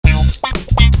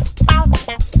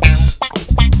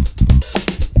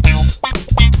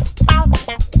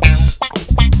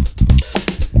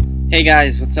Hey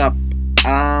guys, what's up?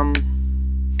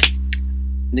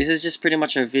 This is just pretty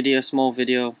much a small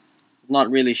video,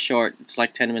 not really short. It's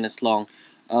like 10 minutes long.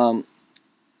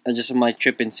 Just on my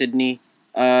trip in Sydney.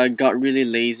 Got really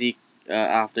lazy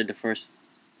after the first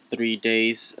 3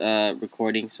 days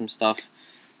recording some stuff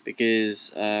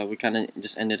because we kind of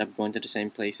just ended up going to the same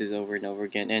places over and over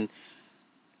again, and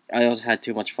I also had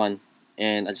too much fun,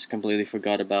 and I just completely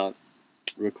forgot about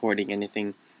recording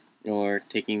anything or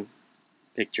taking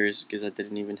pictures because I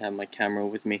didn't even have my camera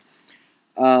with me.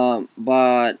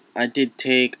 But I did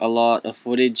take a lot of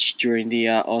footage during the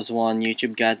Oswan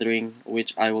YouTube gathering,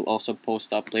 which I will also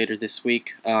post up later this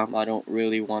week. I don't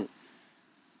really want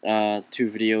 2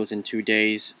 videos in 2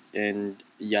 days, and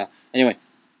yeah. Anyway,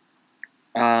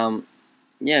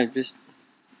 yeah, just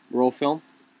roll film.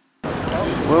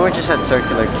 We were just at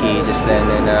Circular Quay just then,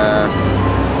 and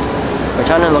we're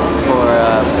trying to look for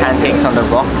pancakes on the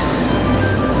rocks,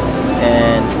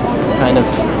 and kind of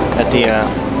at the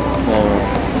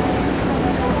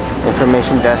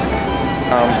information desk.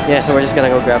 Yeah, so we're just gonna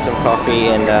go grab some coffee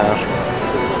and I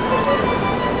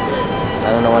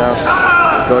don't know what else.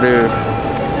 Go to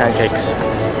pancakes.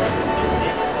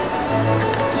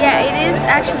 Yeah, it is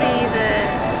actually the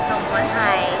one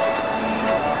high.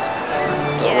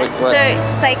 Yeah, What? so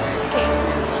it's like, okay.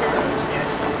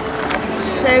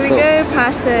 So we go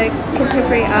past the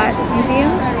Contemporary Art Museum,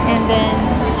 and then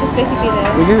it's just basically the...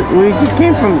 We just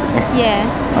came from... Yeah.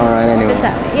 Alright, anyway. What's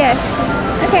that? Yeah.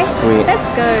 Okay. Sweet. Let's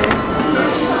go.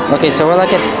 Okay, so we're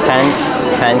like at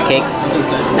pancake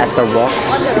at the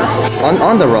rocks.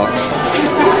 On the rocks.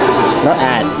 Not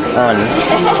at, on.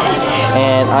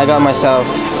 And I got myself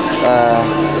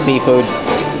seafood.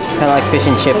 Kind of like fish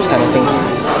and chips kind of thing.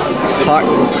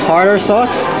 Tartar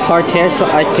sauce? Tartare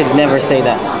sauce? I could never say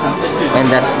that. And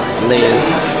that's Leia's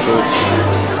food.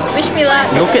 Wish me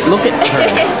luck. Look at her.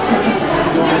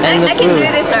 And I can do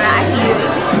this, alright. I can do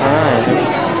this. Alright.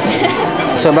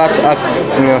 So about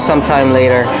sometime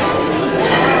later,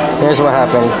 here's what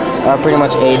happened. I pretty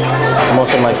much ate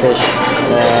most of my fish.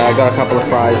 I got a couple of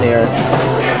fries here.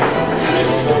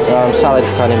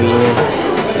 Salad's kind of eaten.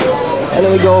 And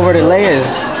then we go over to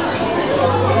Leia's.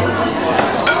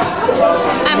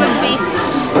 I'm a beast.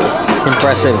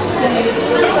 Impressive.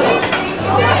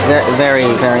 Very,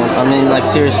 very. I mean, like,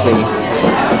 seriously. I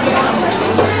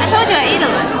told you I ate a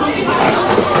lot.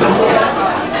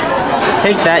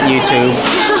 Take that, YouTube.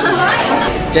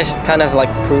 Just kind of like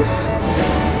proof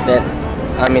that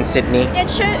I'm in Sydney. Yeah,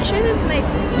 show them like...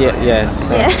 Yeah,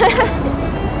 so. Yeah.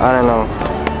 I don't know.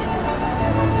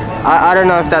 I don't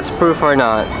know if that's proof or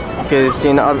not. Because,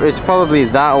 it's probably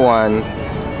that one.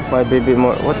 Might be a bit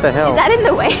more. What the hell? Is that in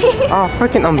the way? Oh,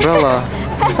 freaking umbrella.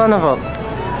 Son of a...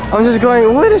 I'm just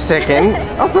going, wait a second.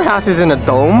 Upper House is in a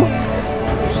dome.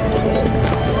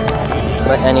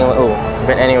 But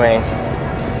anyway,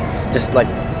 just like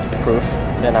proof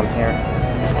that I'm here.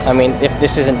 I mean, if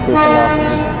this isn't proof enough,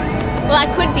 just... Well, I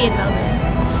could be in Melbourne.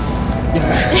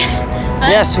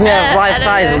 Yes, we have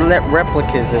life-size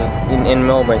replicas in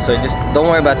Melbourne, so just don't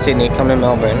worry about Sydney, come to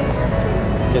Melbourne.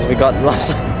 Because we got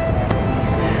lost.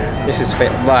 This is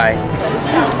fit. Bye.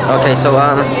 Okay, so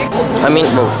I'm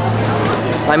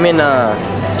in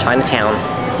Chinatown,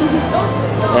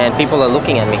 and people are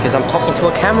looking at me because I'm talking to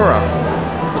a camera.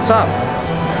 What's up?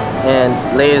 And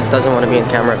Leia doesn't want to be in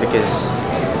camera because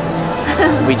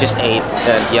we just ate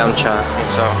at Yamcha, and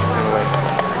so anyway.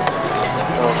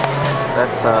 So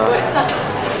that's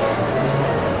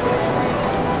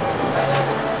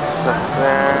stuff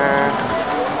there.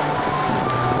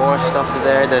 More stuff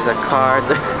there. There's a card.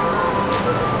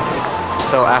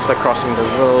 So after crossing the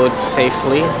road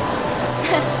safely,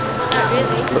 Not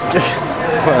really.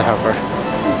 whatever.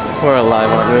 We're alive,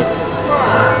 aren't we?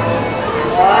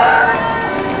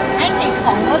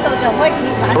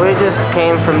 We just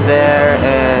came from there,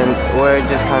 and we're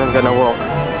just kind of gonna walk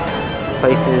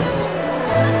places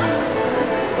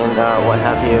and what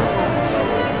have you.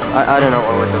 I don't know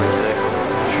what we're doing today.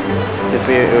 Because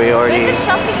we already... We're just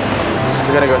shopping.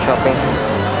 We're gonna go shopping.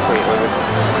 Wait.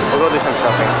 We'll go do some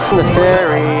shopping. The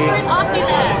ferry.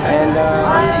 And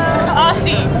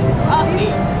Aussie.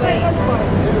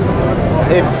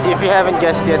 if you haven't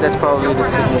guessed yet, that's probably the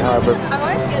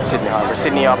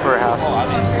Sydney Opera House.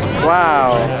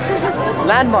 Wow.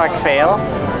 Landmark fail.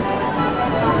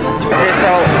 Okay,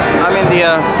 so I'm in the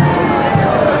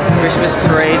Christmas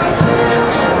parade,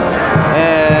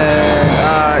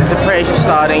 and the parade is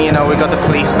starting. We got the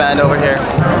police band over here.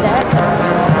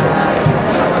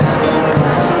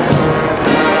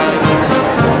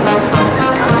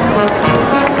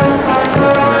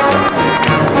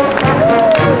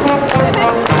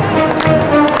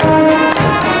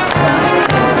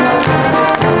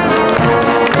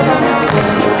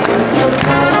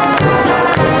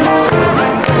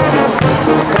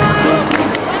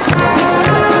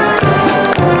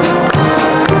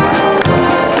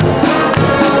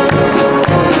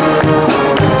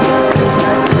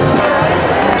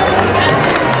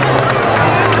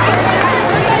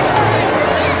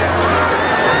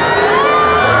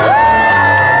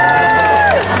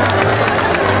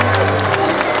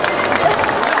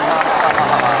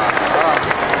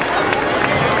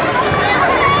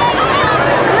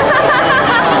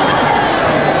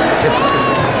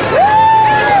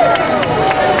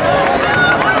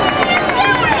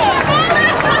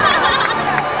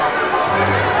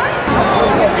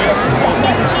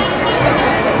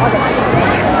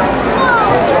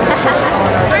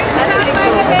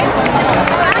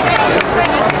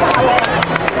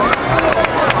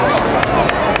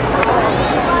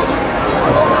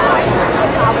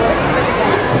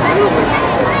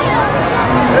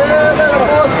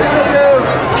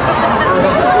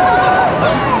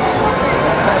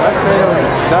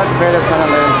 crater kind of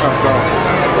let himself go.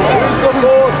 Who's got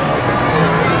force?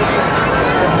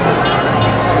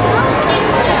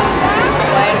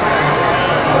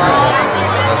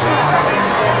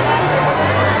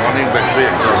 Morning battery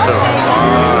exhauster.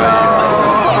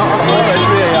 More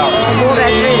battery.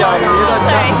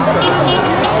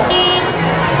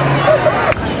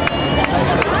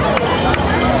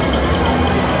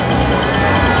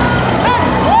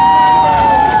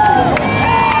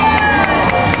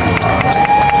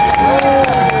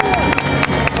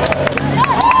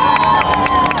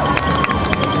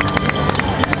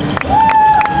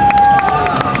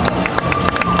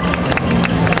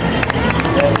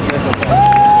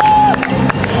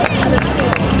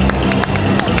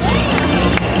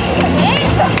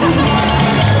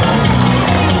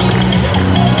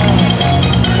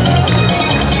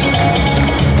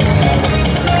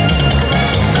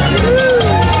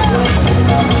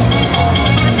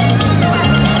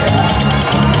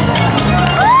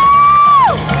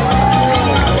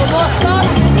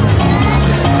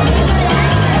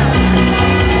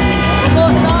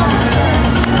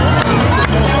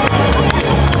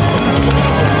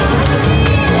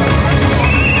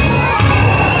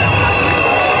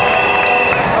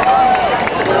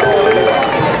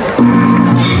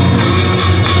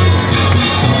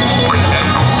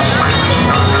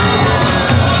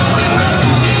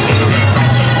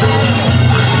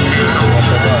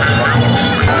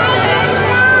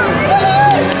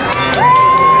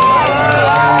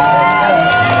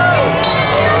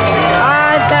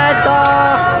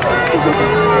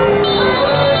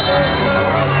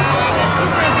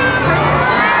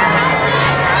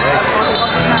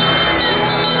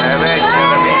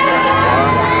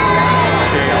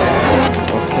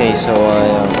 Okay, so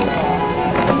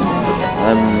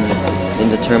I'm in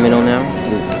the terminal now.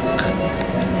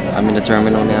 I'm in the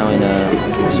terminal now, and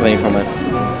just waiting for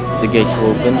the gate to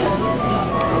open.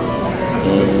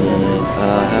 And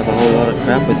I have a whole lot of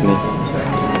crap with me.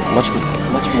 Much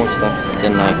more stuff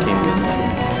than I came with.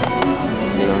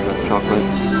 You know, got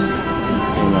chocolates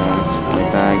in my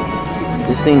bag.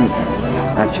 This thing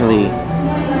actually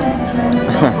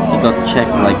it got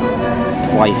checked like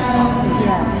twice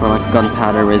for like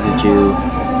gunpowder residue,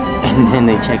 and then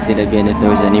they checked it again if there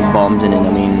was any bombs in it.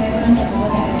 I mean,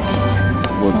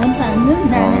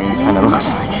 kind of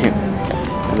looks like it.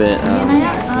 But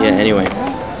yeah. Anyway,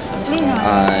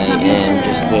 I am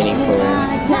just waiting for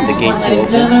the gate to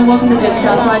open. Gentlemen, welcome to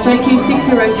Jetstar Flight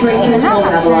JQ6033 to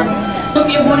Melbourne Avalon. Look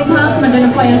at your boarding pass and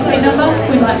identify your seat number.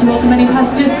 We'd like to welcome any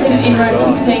passengers seated in row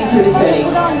 16 through to 30.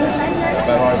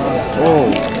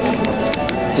 Oh,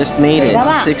 just made it.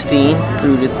 16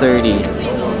 through to 30.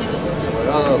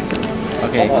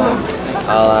 Okay,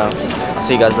 I'll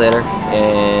see you guys later,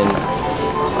 and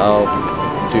I'll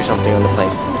do something on the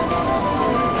plane.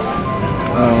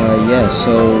 Yeah,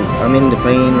 so I'm in the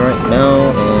plane right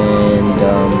now, and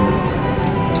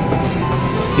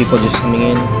people just coming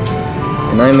in,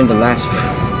 and I'm in the last row.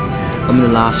 I'm in the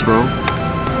last row,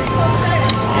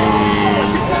 and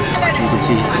you can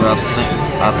see throughout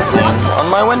the plane on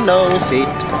my window seat.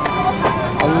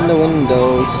 On the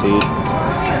window seat.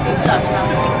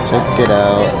 Check it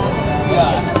out.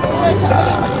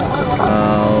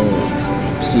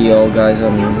 I'll see you all guys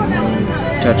on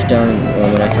touchdown,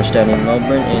 when I touch down in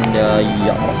Melbourne, and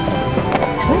yeah.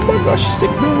 Oh my gosh,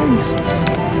 signals!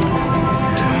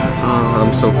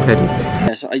 I'm so petty.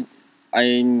 Yeah, so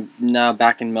I'm now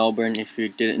back in Melbourne, if you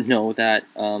didn't know that.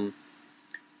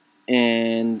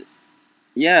 And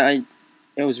yeah,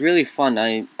 it was really fun.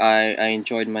 I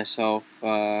enjoyed myself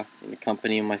in the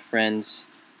company of my friends,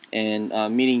 and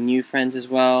meeting new friends as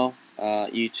well,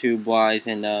 YouTube wise,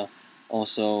 and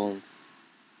also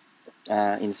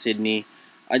in Sydney.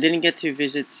 I didn't get to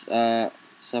visit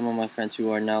some of my friends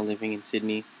who are now living in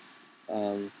Sydney.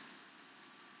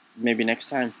 Maybe next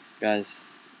time, guys.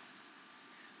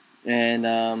 And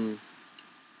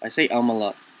I say a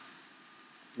lot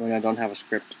when I don't have a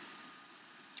script.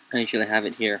 I usually have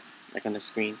it here, like on the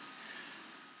screen.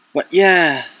 But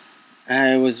yeah,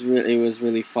 it was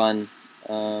really fun.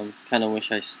 Kind of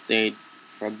wish I stayed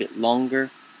for a bit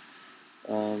longer.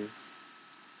 But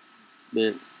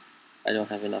I don't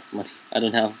have enough money. I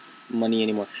don't have money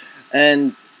anymore.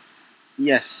 And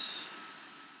yes,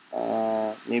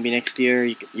 maybe next year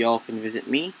y'all can visit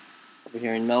me over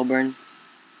here in Melbourne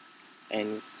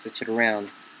and switch it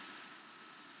around.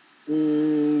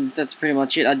 That's pretty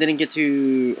much it. I didn't get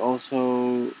to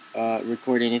also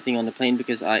record anything on the plane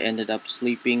because I ended up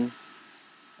sleeping,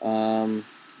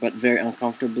 but very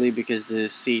uncomfortably because the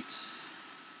seats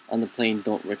on the plane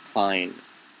don't recline.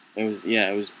 It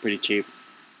was pretty cheap.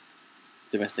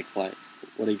 Domestic flight.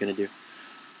 What are you gonna do?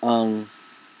 Um,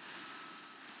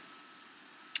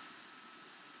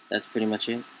 that's pretty much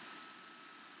it.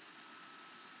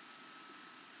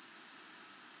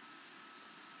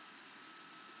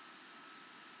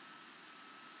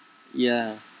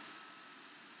 Yeah.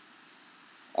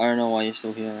 I don't know why you're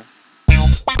still here.